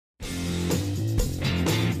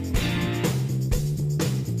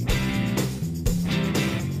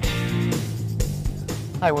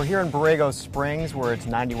Hi, we're here in Borrego Springs where it's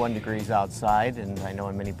 91 degrees outside, and I know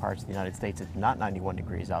in many parts of the United States it's not 91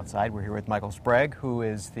 degrees outside. We're here with Michael Sprague, who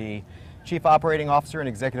is the Chief Operating Officer and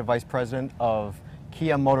Executive Vice President of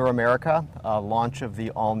Kia Motor America, launch of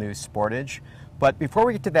the all-new Sportage. But before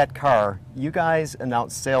we get to that car, you guys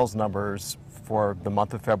announced sales numbers for the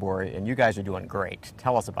month of February, and you guys are doing great.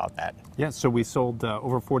 Tell us about that. Yeah, so we sold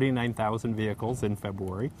over 49,000 vehicles in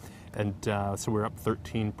February, and so we're up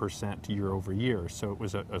 13% year over year. So it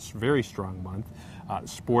was a very strong month.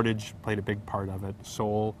 Sportage played a big part of it.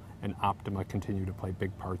 Soul and Optima continue to play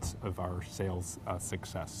big parts of our sales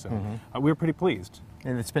success. So we were pretty pleased.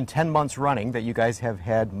 And it's been 10 months running that you guys have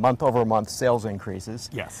had month-over-month sales increases.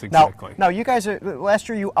 Yes, exactly. Now you guys, last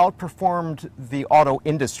year you outperformed the auto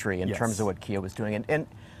industry in Yes. terms of what Kia was doing. And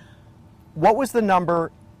what was the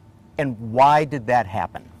number, and why did that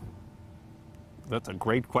happen? That's a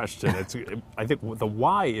great question. I think the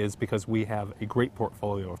why is because we have a great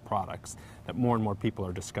portfolio of products that more and more people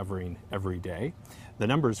are discovering every day. The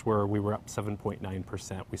numbers were we were up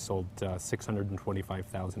 7.9%. We sold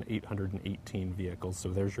 625,818 vehicles, so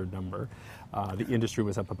there's your number. The industry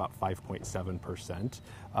was up about 5.7%.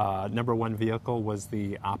 Number one vehicle was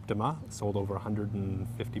the Optima, sold over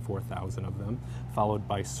 154,000 of them, followed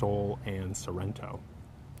by Soul and Sorento.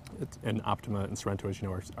 And Optima and Sorento, as you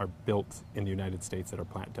know, are built in the United States at our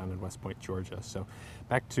plant down in West Point, Georgia. So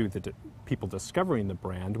back to the people discovering the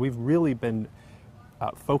brand, we've really been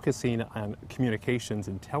focusing on communications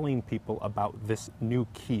and telling people about this new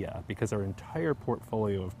Kia because our entire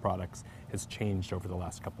portfolio of products has changed over the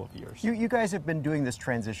last couple of years. You guys have been doing this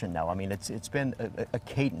transition now. I mean, it's been a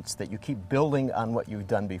cadence that you keep building on what you've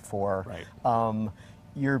done before. Right.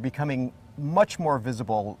 You're becoming much more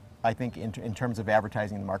visible, I think, in terms of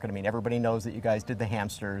advertising the market. I mean, everybody knows that you guys did the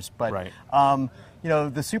hamsters, but Right. You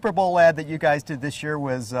know, the Super Bowl ad that you guys did this year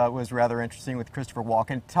was rather interesting with Christopher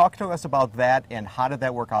Walken. Talk to us about that, and how did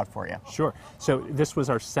that work out for you? Sure. So this was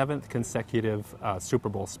our 7th consecutive Super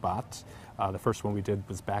Bowl spot. The first one we did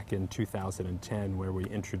was back in 2010, where we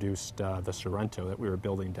introduced the Sorento that we were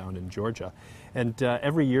building down in Georgia. And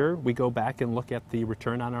every year we go back and look at the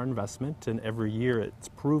return on our investment, and every year it's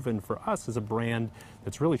proven for us as a brand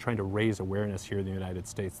that's really trying to raise awareness here in the United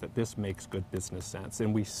States that this makes good business sense.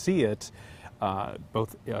 And we see it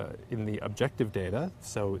both in the objective data,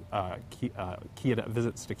 so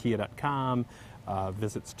visits to Kia.com,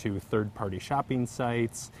 visits to third-party shopping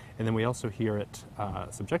sites, and then we also hear it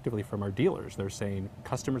subjectively from our dealers. They're saying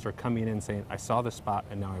customers are coming in saying, I saw the spot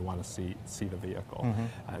and now I want to see the vehicle.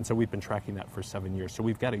 And so we've been tracking that for 7 years. So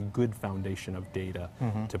we've got a good foundation of data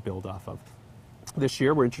to build off of. This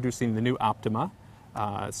year we're introducing the new Optima.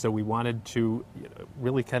 So we wanted to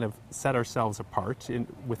really kind of set ourselves apart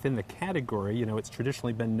within the category. You know, it's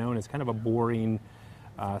traditionally been known as kind of a boring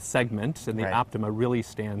segment, and the Right. Optima really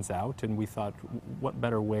stands out. And we thought, what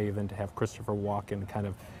better way than to have Christopher Walken kind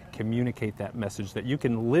of communicate that message that you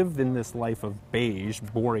can live in this life of beige,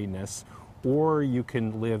 boringness, or you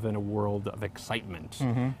can live in a world of excitement.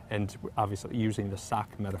 And obviously using the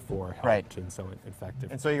sock metaphor helped. Right. And so in fact,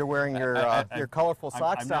 And so you're wearing your colorful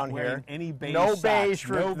socks I'm down not wearing here. any beige no socks. beige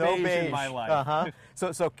No beige in my life.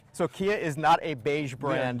 So Kia is not a beige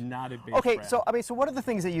brand. not a beige Okay, brand. so I mean, so one of the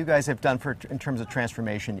things that you guys have done in terms of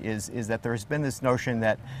transformation is that there's been this notion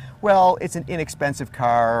that, well, it's an inexpensive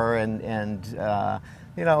car, and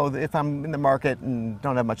you know, if I'm in the market and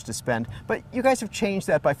don't have much to spend. But you guys have changed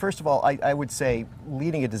that by, first of all, I would say,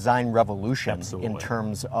 leading a design revolution Absolutely. in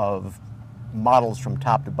terms of models from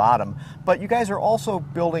top to bottom. But you guys are also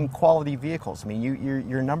building quality vehicles. I mean,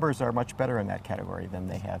 your numbers are much better in that category than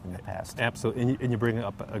they have in the past. Absolutely, and you bring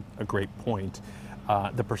up a great point.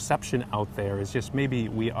 The perception out there is just maybe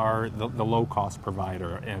we are the low-cost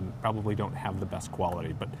provider and probably don't have the best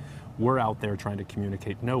quality, but we're out there trying to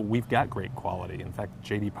communicate, no, we've got great quality. In fact,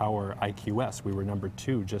 J.D. Power IQS, we were number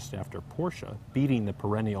 2 just after Porsche, beating the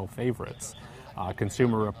perennial favorites.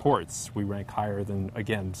 Consumer Reports, we rank higher than,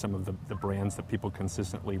 again, some of the brands that people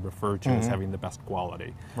consistently refer to as having the best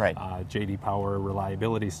quality. Right. J.D. Power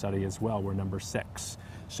Reliability Study as well, we're number 6.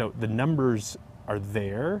 So the numbers are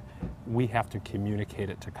there. We have to communicate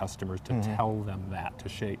it to customers to tell them that, to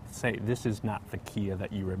say this is not the Kia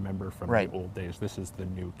that you remember from Right. the old days. This is the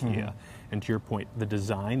new Kia. And to your point, the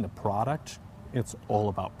design, the product, it's all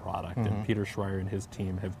about product. And Peter Schreier and his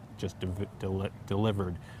team have just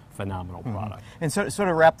delivered phenomenal product. And so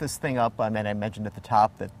to wrap this thing up, I mean, I mentioned at the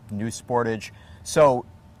top that new Sportage. So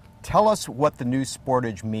Tell us what the new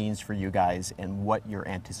Sportage means for you guys and what your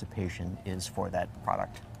anticipation is for that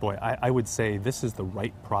product. Boy, I would say this is the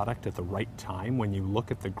right product at the right time. When you look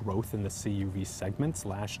at the growth in the CUV segments,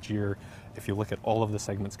 last year, if you look at all of the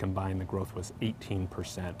segments combined, the growth was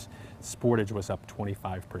 18%. Sportage was up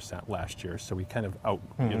 25% last year, so we kind of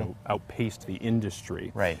outpaced the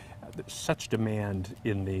industry. Right. Such demand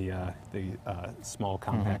in the small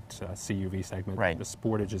compact CUV segment. Right. The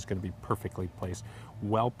Sportage is going to be perfectly placed.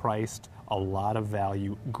 Well priced, a lot of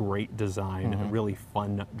value, great design, and a really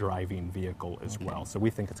fun driving vehicle as well. So we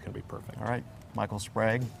think it's going to be perfect. All right, Michael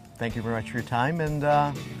Sprague, thank you very much for your time, and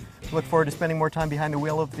look forward to spending more time behind the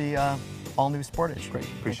wheel of the all-new Sportage. Great,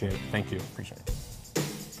 appreciate it. Thank you. Appreciate it.